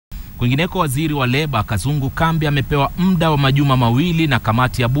Kwingineko, waziri wa leba Waziri Kambi amepewa muda wa majuma mawili na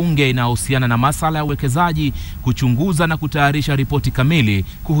kamati ya bunge inayohusiana na masuala ya uwekezaji kuchunguza na kutayarisha ripoti kamili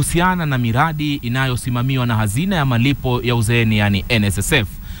kuhusiana na miradi inayosimamiwa na hazina ya malipo ya uzeeni yani NSSF.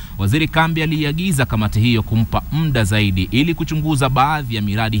 Waziri Kambi aliagiza kamati hiyo kumpa muda zaidi ili kuchunguza baadhi ya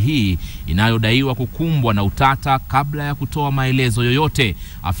miradi hii inayodaiwa kukumbwa na utata kabla ya kutoa maelezo yoyote.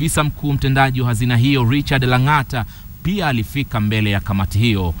 Afisa mkuu mtendaji wa hazina hiyo Richard Langata pia alifika mbele ya kamati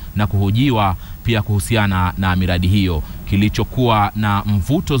hiyo na kuhojiwa pia kuhusiana na miradi hiyo. Kilichokuwa na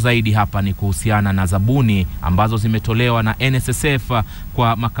mvuto zaidi hapa ni kuhusiana na zabuni ambazo zimetolewa na NSSF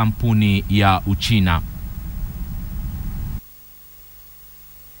kwa makampuni ya Uchina.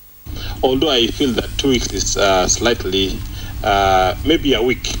 Although I feel that 2 weeks is slightly, maybe a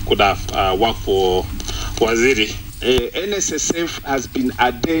week could have worked for Waziri. NSSF has been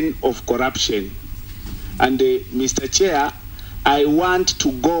a den of corruption. And Mr. Chair, I want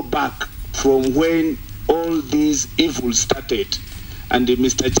to go back from when all these evils started. And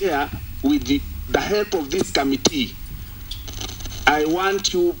Mr. Chair, with the help of this committee, I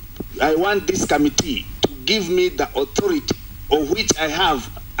want this committee to give me the authority of which I have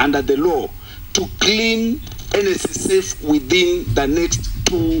under the law to clean NSSF within the next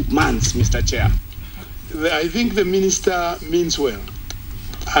 2 months, Mr. Chair. I think the minister means well,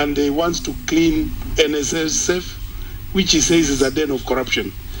 and he wants to clean NSSF, which he says is a den of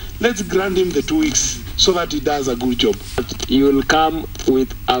corruption. Let's grant him the 2 weeks so that he does a good job. You will come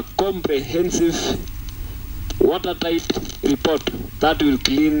with a comprehensive, watertight report that will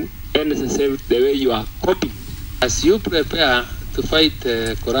clean NSSF the way you are copying. As you prepare to fight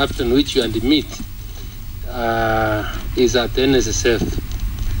corruption, which you admit is at NSSF,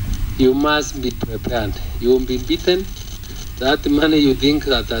 you must be prepared. You will be beaten. That money you think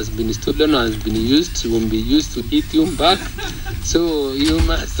that has been stolen or has been used will be used to hit you back. So you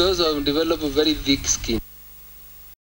must also develop a very thick skin.